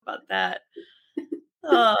about that.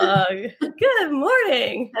 Good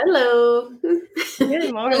morning. Hello.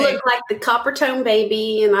 Good morning. You look like the copper tone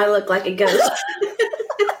baby, and I look like a ghost.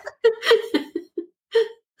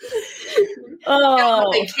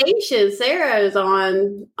 Vacation. Sarah's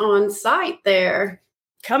on site there.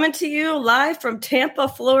 Coming to you live from Tampa,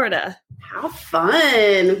 Florida. How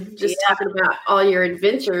fun. Just talking about all your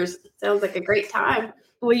adventures. Sounds like a great time.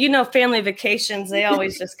 Well, family vacations, they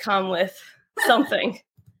always just come with something,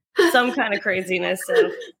 some kind of craziness.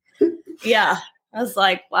 So, yeah, I was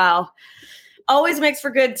like, wow. Always makes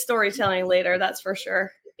for good storytelling later, that's for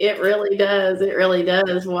sure. It really does. It really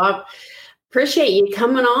does. Well, I appreciate you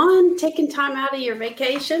coming on, taking time out of your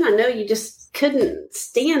vacation. I know you just couldn't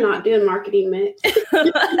stand not doing Marketing Mix.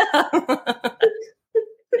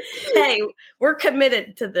 Hey, we're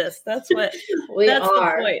committed to this. That's the point.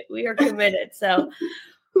 We are committed. So,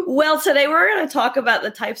 well, today we're going to talk about the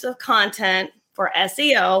types of content for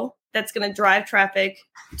SEO that's going to drive traffic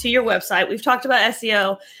to your website. We've talked about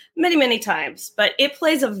SEO many, many times, but it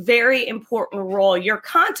plays a very important role. Your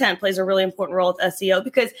content plays a really important role with SEO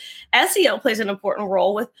because SEO plays an important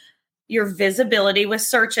role with your visibility with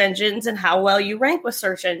search engines and how well you rank with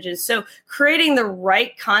search engines. So creating the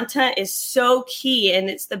right content is so key, and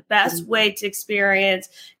it's the best way to experience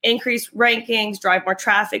increased rankings, drive more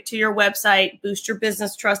traffic to your website, boost your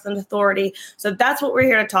business trust and authority. So that's what we're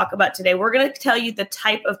here to talk about today. We're going to tell you the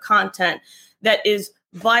type of content that is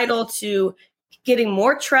vital to getting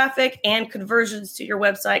more traffic and conversions to your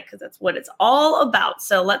website, because that's what it's all about.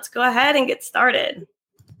 So let's go ahead and get started.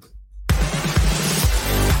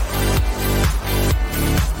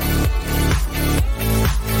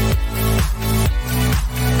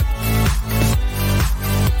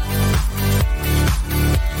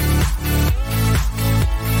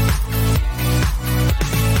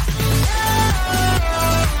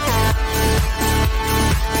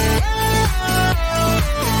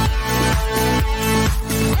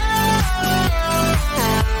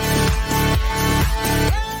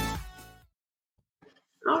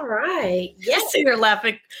 All right. Yes. So you're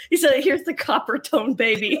laughing. You said, here's the copper tone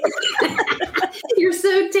baby. You're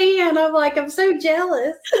so tan. I'm so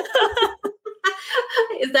jealous.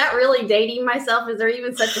 Is that really dating myself? Is there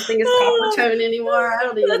even such a thing as copper tone anymore? I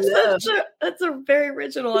don't even know. That's a very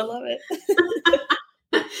original. I love it.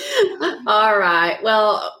 All right.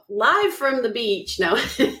 Well, live from the beach. No,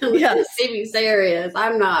 yes. Maybe Sarah is.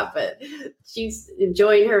 I'm not, but she's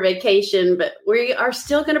enjoying her vacation. But we are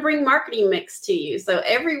still going to bring Marketing Mix to you. So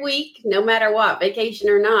every week, no matter what, vacation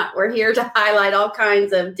or not, we're here to highlight all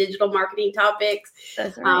kinds of digital marketing topics.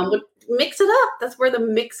 That's right. Mix it up. That's where the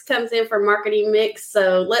mix comes in for Marketing Mix.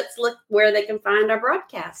 So let's look where they can find our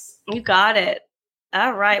broadcasts. You got it.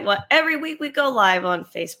 All right. Well, every week we go live on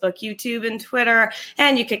Facebook, YouTube, and Twitter,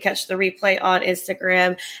 and you can catch the replay on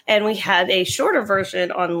Instagram. And we had a shorter version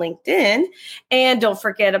on LinkedIn. And don't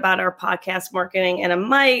forget about our podcast, Marketing and a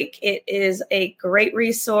Mic. It is a great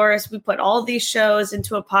resource. We put all these shows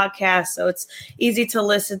into a podcast, so it's easy to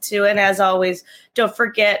listen to. And as always, don't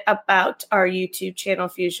forget about our YouTube channel,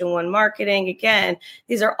 Fusion One Marketing. Again,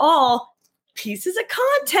 these are all pieces of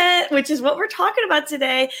content, which is what we're talking about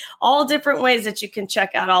today. All different ways that you can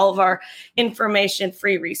check out all of our information,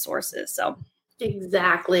 free resources. So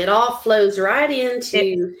exactly. It all flows right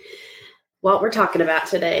into what we're talking about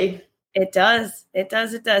today. It does. It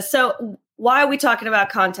does. It does. So why are we talking about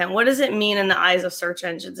content? What does it mean in the eyes of search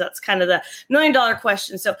engines? That's kind of the $1 million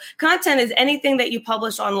question. So content is anything that you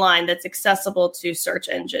publish online that's accessible to search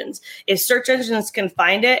engines. If search engines can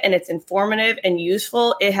find it and it's informative and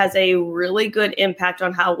useful, it has a really good impact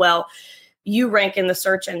on how well you rank in the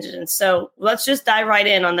search engine. So let's just dive right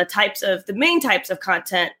in on the main types of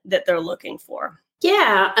content that they're looking for.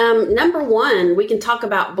 Yeah. Number one, we can talk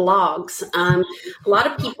about blogs. A lot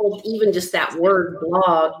of people, even just that word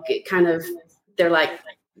blog, they're like,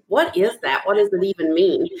 what is that? What does it even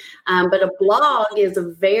mean? But a blog is a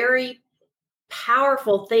very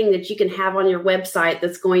powerful thing that you can have on your website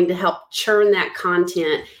that's going to help churn that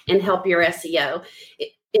content and help your SEO.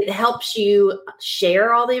 It helps you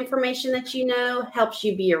share all the information that you know, helps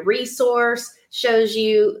you be a resource, shows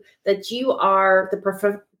you that you are the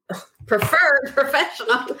preferred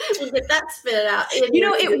professional. Get that spit out.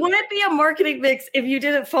 It wouldn't be a Marketing Mix if you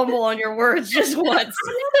didn't fumble on your words just once.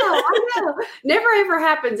 I know. Never ever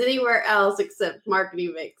happens anywhere else except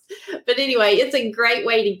Marketing Mix. But anyway, it's a great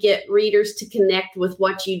way to get readers to connect with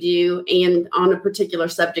what you do and on a particular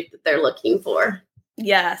subject that they're looking for.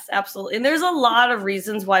 Yes, absolutely. And there's a lot of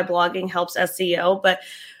reasons why blogging helps SEO, but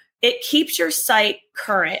it keeps your site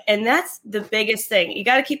current. And that's the biggest thing. You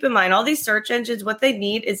got to keep in mind, all these search engines, what they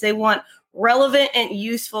need is they want relevant and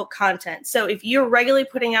useful content. So if you're regularly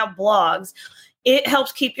putting out blogs, it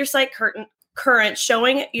helps keep your site current,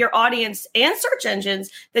 showing your audience and search engines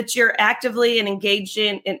that you're actively and engaged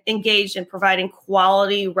in providing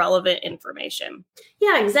quality, relevant information.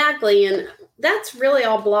 Yeah, exactly. And that's really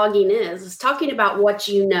all blogging is talking about what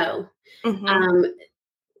you know. Mm-hmm.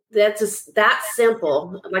 That's that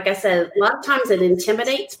simple. Like I said, a lot of times it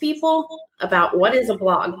intimidates people about what is a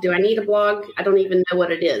blog. Do I need a blog? I don't even know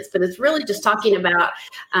what it is, but it's really just talking about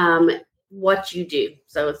what you do.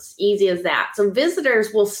 So it's easy as that. So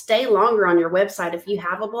visitors will stay longer on your website if you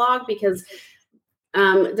have a blog because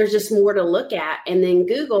there's just more to look at. And then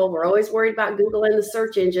Google, we're always worried about Google and the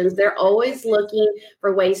search engines. They're always looking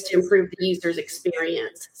for ways to improve the user's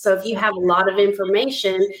experience. So if you have a lot of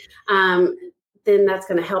information, then that's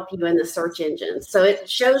going to help you in the search engines. So it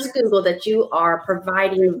shows Google that you are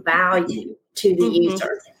providing value to the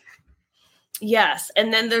user. Yes.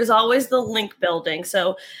 And then there's always the link building.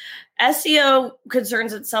 So SEO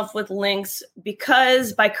concerns itself with links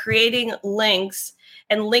because by creating links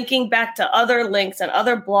and linking back to other links and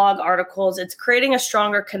other blog articles, it's creating a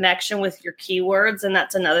stronger connection with your keywords. And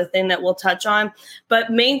that's another thing that we'll touch on. But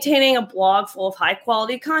maintaining a blog full of high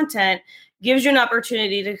quality content gives you an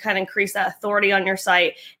opportunity to kind of increase that authority on your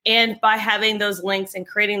site. And by having those links and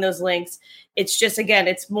creating those links, it's just, again,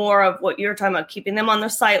 it's more of what you're talking about, keeping them on the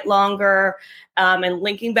site longer and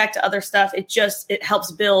linking back to other stuff. It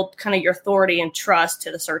helps build kind of your authority and trust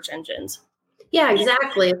to the search engines. Yeah,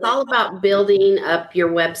 exactly. It's all about building up your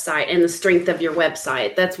website and the strength of your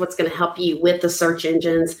website. That's what's going to help you with the search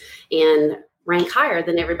engines and rank higher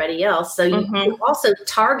than everybody else. So you can also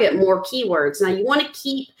target more keywords. Now you want to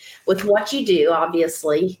keep with what you do,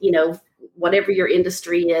 obviously, whatever your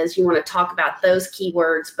industry is, you want to talk about those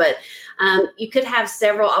keywords, but you could have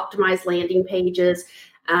several optimized landing pages.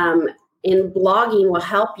 And blogging will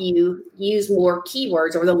help you use more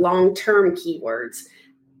keywords or the long-term keywords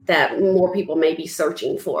that more people may be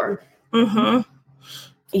searching for. Mm-hmm.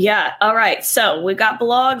 Yeah. All right. So we got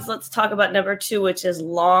blogs. Let's talk about number 2, which is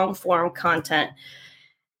long form content.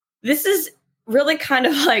 This is really kind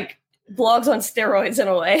of like blogs on steroids in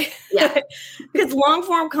a way. Yeah. Because long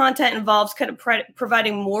form content involves kind of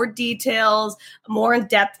providing more details, more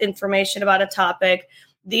in-depth information about a topic.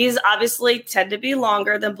 These obviously tend to be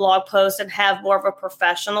longer than blog posts and have more of a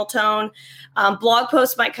professional tone. Blog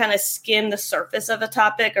posts might kind of skim the surface of a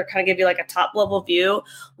topic or kind of give you like a top level view.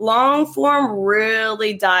 Long form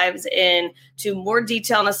really dives in to more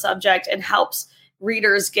detail on a subject and helps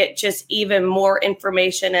readers get just even more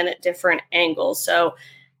information and at different angles. So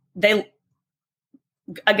this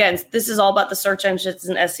is all about the search engines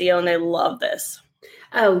and SEO, and they love this.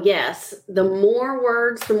 Oh, yes. The more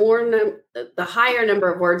words, the higher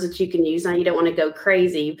number of words that you can use. Now, you don't want to go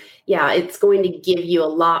crazy. Yeah, it's going to give you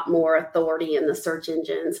a lot more authority in the search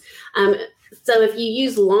engines. So if you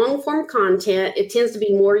use long form content, it tends to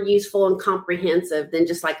be more useful and comprehensive than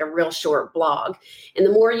just like a real short blog. And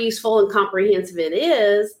the more useful and comprehensive it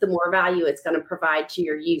is, the more value it's going to provide to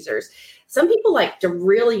your users. Some people like to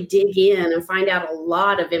really dig in and find out a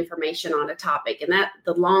lot of information on a topic, and that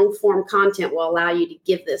the long form content will allow you to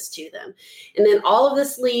give this to them. And then all of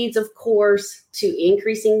this leads, of course, to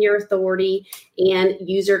increasing your authority and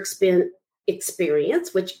user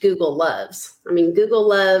experience, which Google loves. I mean, Google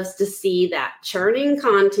loves to see that churning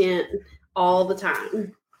content all the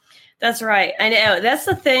time. That's right. I know. That's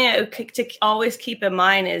the thing to always keep in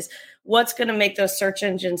mind is what's going to make those search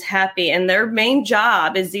engines happy. And their main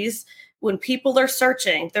job is when people are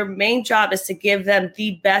searching, their main job is to give them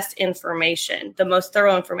the best information, the most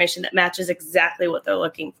thorough information that matches exactly what they're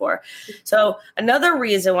looking for. So another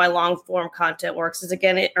reason why long form content works is,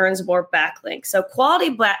 again, it earns more backlinks. So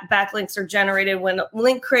quality backlinks are generated when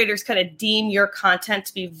link creators kind of deem your content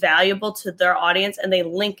to be valuable to their audience and they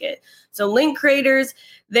link it. So link creators,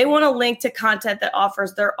 they want to link to content that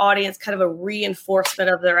offers their audience kind of a reinforcement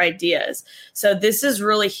of their ideas. So this is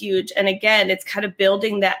really huge. And again, it's kind of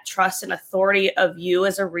building that trust and authority of you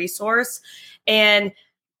as a resource. And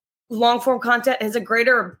long form content has a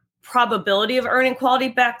greater probability of earning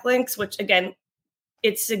quality backlinks, which again,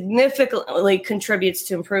 it significantly contributes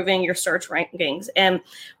to improving your search rankings. And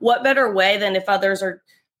what better way than if others are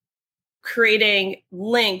creating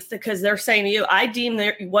links because they're saying to you, I deem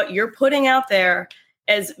what you're putting out there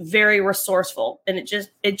as very resourceful, and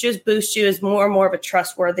it just boosts you as more and more of a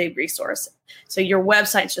trustworthy resource. So your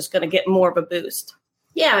website's just going to get more of a boost.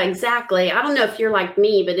 Yeah, exactly. I don't know if you're like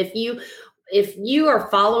me, but if you are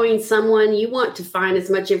following someone, you want to find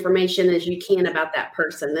as much information as you can about that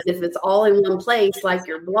person. And if it's all in one place, like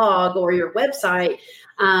your blog or your website,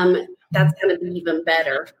 that's going to be even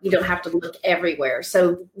better. You don't have to look everywhere.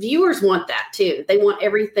 So viewers want that too. They want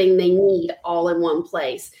everything they need all in one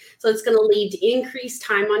place. So it's going to lead to increased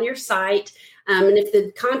time on your site. And if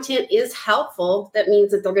the content is helpful, that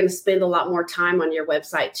means that they're going to spend a lot more time on your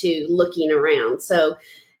website too, looking around. So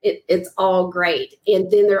it's all great. And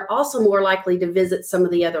then they're also more likely to visit some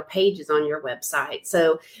of the other pages on your website.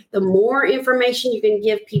 So the more information you can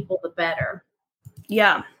give people, the better.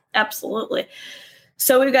 Yeah, absolutely.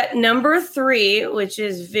 So we've got number 3, which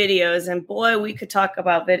is videos. And boy, we could talk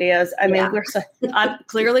about videos. I mean,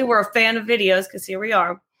 clearly we're a fan of videos because here we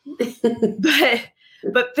are.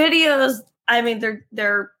 but videos, I mean,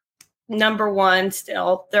 they're number 1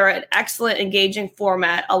 still. They're an excellent, engaging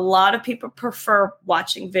format. A lot of people prefer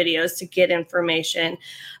watching videos to get information.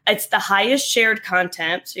 It's the highest shared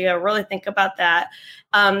content. So you got to really think about that.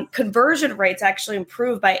 Conversion rates actually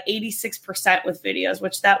improved by 86% with videos,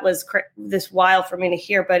 which that was this wild for me to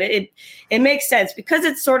hear, but it makes sense because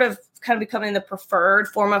it's sort of kind of becoming the preferred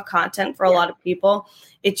form of content for a lot of people.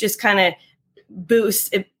 It just kind of boosts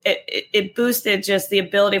it boosted just the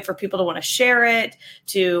ability for people to want to share it,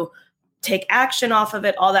 to take action off of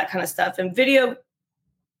it, all that kind of stuff. And video,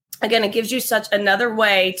 again, it gives you such another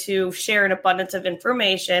way to share an abundance of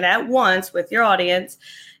information at once with your audience.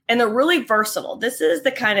 And they're really versatile. This is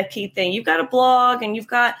the kind of key thing. You've got a blog and you've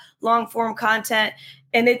got long form content,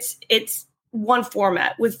 and it's one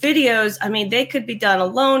format. With videos, I mean, they could be done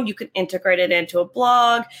alone. You could integrate it into a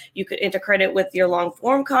blog. You could integrate it with your long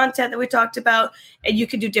form content that we talked about, and you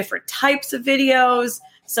could do different types of videos.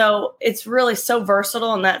 So it's really so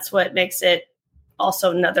versatile, and that's what makes it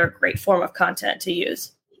also another great form of content to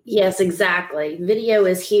use. Yes, exactly. Video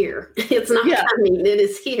is here. It's not coming. It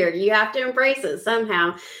is here. You have to embrace it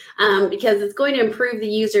somehow because it's going to improve the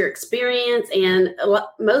user experience. And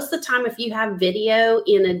most of the time, if you have video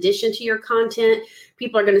in addition to your content,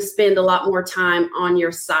 people are going to spend a lot more time on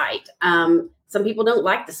your site. Some people don't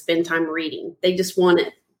like to spend time reading. They just want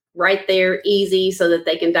it right there, easy, so that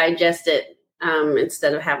they can digest it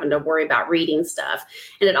instead of having to worry about reading stuff.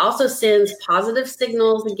 And it also sends positive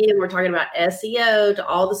signals. Again, we're talking about SEO to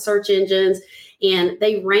all the search engines, and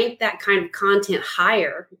they rank that kind of content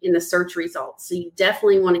higher in the search results. So you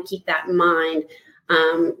definitely want to keep that in mind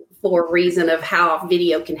for a reason of how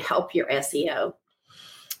video can help your SEO.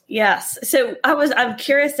 Yes. So I'm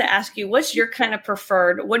curious to ask you, what's your kind of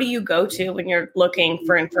preferred, what do you go to when you're looking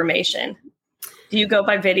for information? Do you go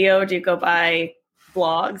by video? Do you go by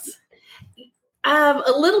blogs?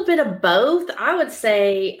 A little bit of both. I would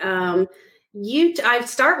say I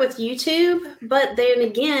start with YouTube, but then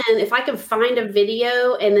again, if I can find a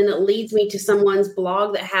video and then it leads me to someone's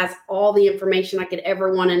blog that has all the information I could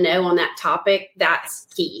ever want to know on that topic, that's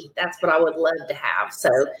key. That's what I would love to have. So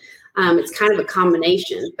it's kind of a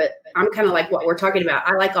combination, but I'm kind of like what we're talking about.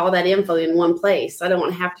 I like all that info in one place. I don't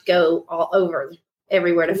want to have to go all over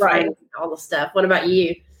everywhere to find all the stuff. What about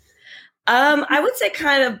you? I would say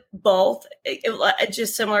kind of both,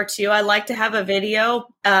 just similar to you. I like to have a video,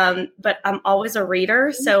 but I'm always a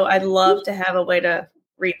reader. So I'd love to have a way to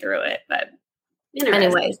read through it. But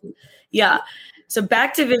anyways, yeah. So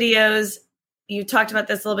back to videos. You talked about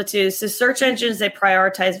this a little bit too. So search engines, they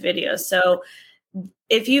prioritize videos. So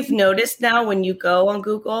if you've noticed now when you go on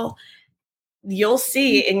Google, you'll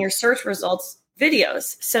see in your search results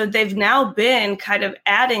videos. So they've now been kind of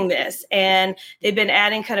adding this, and they've been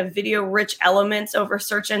adding kind of video rich elements over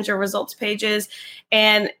search engine results pages.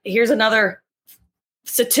 And here's another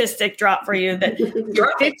statistic drop for you that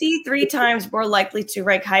you're 53 times more likely to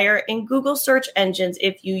rank higher in Google search engines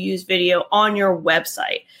if you use video on your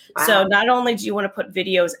website. Wow. So not only do you want to put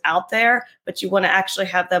videos out there, but you want to actually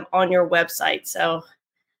have them on your website. So,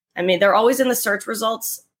 I mean, they're always in the search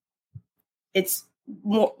results. It's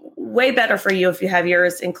way better for you if you have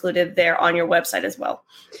yours included there on your website as well.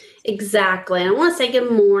 Exactly. And I want to say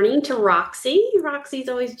good morning to Roxy. Roxy's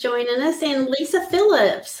always joining us. And Lisa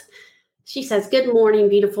Phillips. She says, good morning,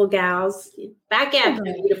 beautiful gals. Back at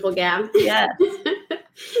you, beautiful gal. Yeah.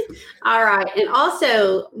 All right. And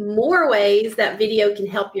also more ways that video can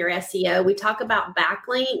help your SEO. We talk about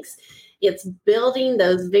backlinks. It's building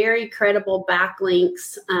those very credible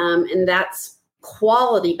backlinks. And that's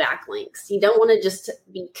quality backlinks. You don't want to just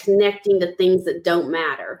be connecting to things that don't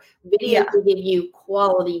matter. Video can give you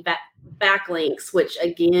quality backlinks, which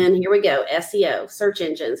again, here we go, SEO, search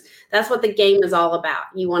engines. That's what the game is all about.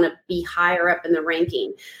 You want to be higher up in the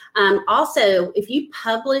ranking. Also, if you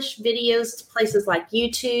publish videos to places like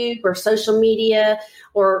YouTube or social media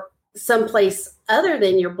or someplace other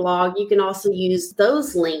than your blog, you can also use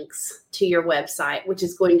those links to your website, which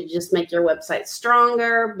is going to just make your website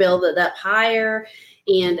stronger, build it up higher,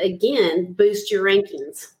 and again, boost your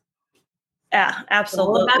rankings. Yeah,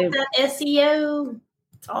 absolutely. All about that SEO.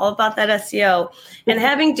 It's all about that SEO and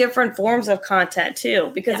having different forms of content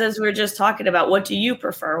too, because as we were just talking about, what do you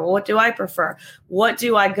prefer? Well, what do I prefer? What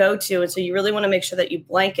do I go to? And so you really want to make sure that you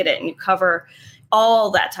blanket it and you cover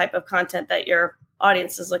all that type of content that your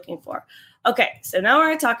audience is looking for. Okay, so now we're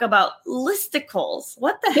going to talk about listicles.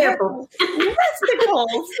 What the heck?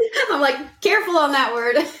 Listicles. I'm like, careful on that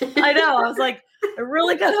word. I know. I was like, I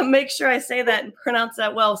really got to make sure I say that and pronounce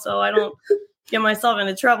that well so I don't get myself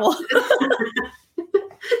into trouble.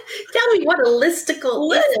 Tell me what a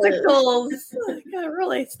listicle is. Listicles. I gotta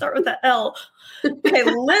really start with the L. Okay,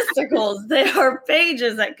 listicles. They are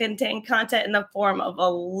pages that contain content in the form of a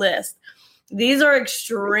list. These are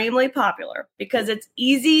extremely popular because it's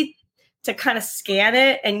easy to kind of scan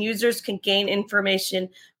it and users can gain information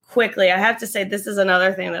quickly. I have to say this is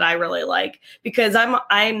another thing that I really like because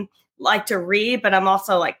I'm like to read, but I'm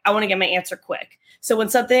also like, I want to get my answer quick. So when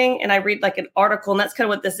something, and I read like an article, and that's kind of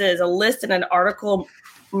what this is, a list and an article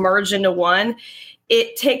merge into one,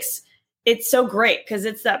 it's so great because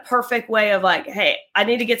it's that perfect way of like, hey, I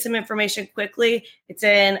need to get some information quickly. It's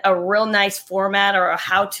in a real nice format or a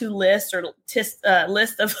how-to list or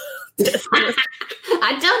list of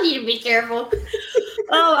I don't need to be careful.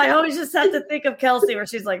 Oh, I always just have to think of Kelsey where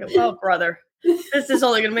she's like, oh, brother, this is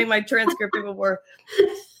only going to make my transcript even worse.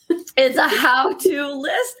 It's a how-to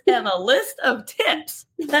list and a list of tips.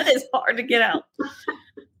 That is hard to get out.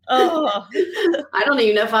 Oh, I don't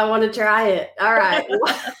even know if I want to try it. All right.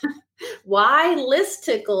 Why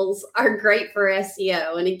listicles are great for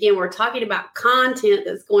SEO. And again, we're talking about content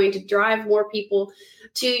that's going to drive more people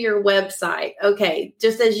to your website. Okay.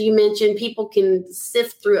 Just as you mentioned, people can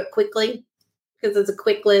sift through it quickly because it's a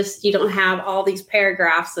quick list. You don't have all these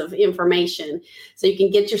paragraphs of information. So you can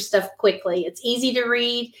get your stuff quickly. It's easy to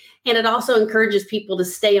read. And it also encourages people to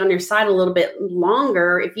stay on your site a little bit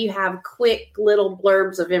longer if you have quick little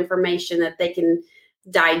blurbs of information that they can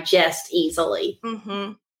digest easily.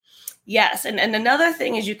 Mm-hmm. Yes. And another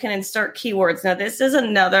thing is you can insert keywords. Now, this is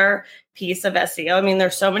another piece of SEO. I mean,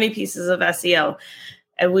 there's so many pieces of SEO,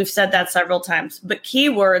 and we've said that several times. But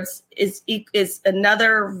keywords is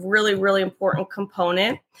another really, really important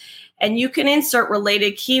component. And you can insert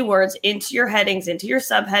related keywords into your headings, into your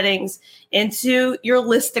subheadings, into your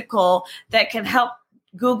listicle that can help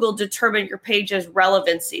Google determine your page's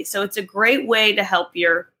relevancy. So it's a great way to help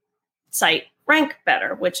your site rank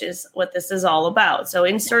better, which is what this is all about. So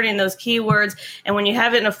inserting those keywords, and when you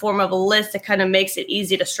have it in a form of a list, it kind of makes it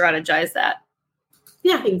easy to strategize that.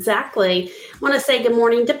 Yeah, exactly. I want to say good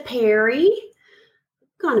morning to Perry.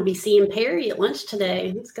 I'm going to be seeing Perry at lunch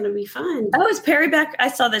today. It's going to be fun. Oh, is Perry back? I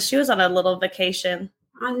saw that she was on a little vacation.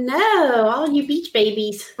 I know, all you beach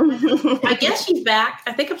babies. I guess she's back.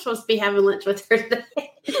 I think I'm supposed to be having lunch with her today.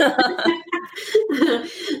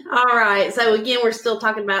 All right. So again, we're still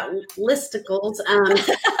talking about listicles.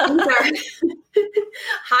 These are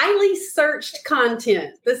highly searched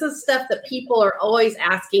content. This is stuff that people are always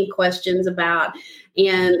asking questions about.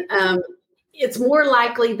 And it's more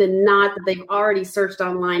likely than not that they've already searched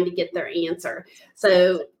online to get their answer.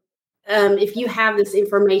 So if you have this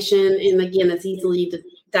information, and again, it's easily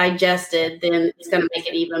digested, then it's going to make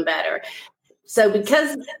it even better. So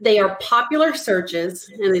because they are popular searches,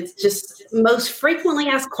 and it's just most frequently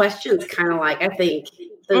asked questions, kind of like, I think,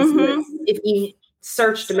 those lists, if you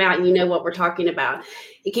searched them out and you know what we're talking about,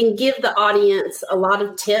 it can give the audience a lot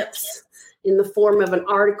of tips in the form of an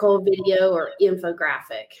article, video, or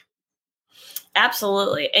infographic.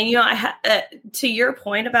 Absolutely. And, you know, to your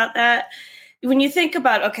point about that, when you think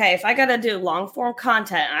about, okay, if I got to do long form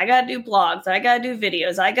content, I got to do blogs, I got to do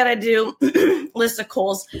videos, I got to do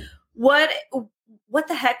listicles, what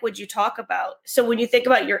the heck would you talk about? So when you think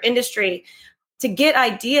about your industry, to get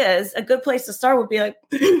ideas, a good place to start would be like,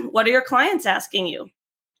 what are your clients asking you?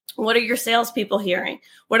 What are your salespeople hearing?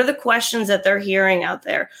 What are the questions that they're hearing out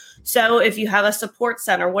there? So if you have a support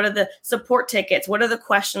center, what are the support tickets? What are the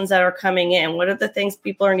questions that are coming in? What are the things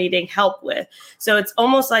people are needing help with? So it's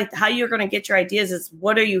almost like how you're going to get your ideas is,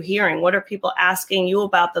 what are you hearing? What are people asking you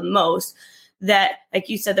about the most? That, like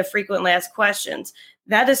you said, the frequently asked questions.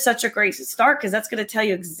 That is such a great start because that's going to tell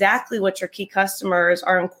you exactly what your key customers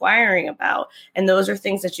are inquiring about. And those are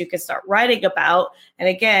things that you can start writing about. And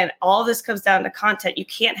again, all this comes down to content. You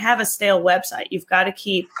can't have a stale website. You've got to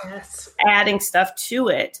keep adding stuff to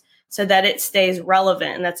it so that it stays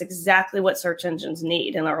relevant. And that's exactly what search engines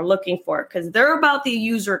need and are looking for because they're about the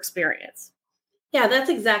user experience. Yeah, that's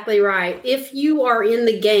exactly right. If you are in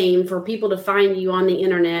the game for people to find you on the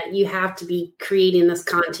internet, you have to be creating this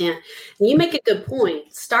content. And you make a good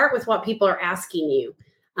point. Start with what people are asking you.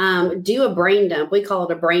 Do a brain dump. We call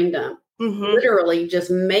it a brain dump. Literally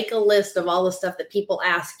just make a list of all the stuff that people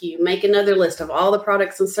ask you, make another list of all the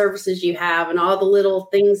products and services you have and all the little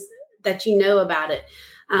things that you know about it.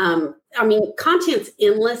 I mean, content's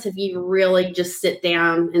endless if you really just sit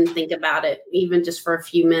down and think about it, even just for a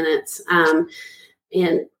few minutes.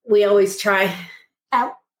 And we always try.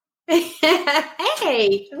 Oh,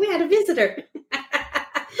 hey, we had a visitor.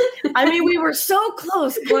 I mean, we were so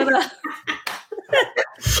close, but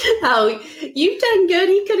oh, you've done good.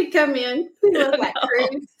 He could have come in.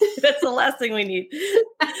 That's the last thing we need.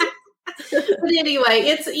 But anyway,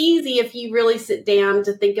 it's easy if you really sit down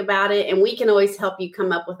to think about it, and we can always help you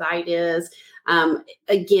come up with ideas.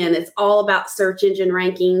 Again, it's all about search engine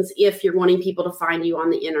rankings. If you're wanting people to find you on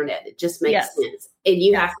the internet, it just makes sense. And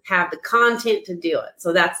you have to have the content to do it.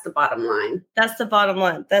 So that's the bottom line. That's the bottom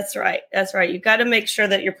line. That's right. That's right. You got to make sure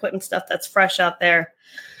that you're putting stuff that's fresh out there,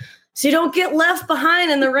 so you don't get left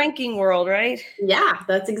behind in the ranking world, right? Yeah,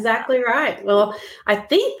 that's exactly right. Well, I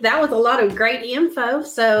think that was a lot of great info.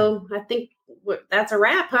 So I think that's a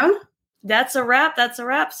wrap, huh? That's a wrap. That's a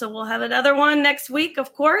wrap. So we'll have another one next week,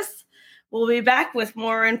 of course. We'll be back with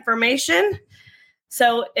more information.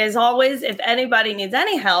 So as always, if anybody needs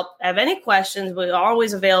any help, have any questions, we're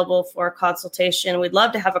always available for a consultation. We'd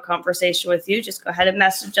love to have a conversation with you. Just go ahead and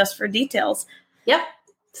message us for details. Yep.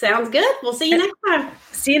 Sounds good. We'll see you next time.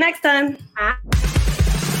 See you next time. Bye.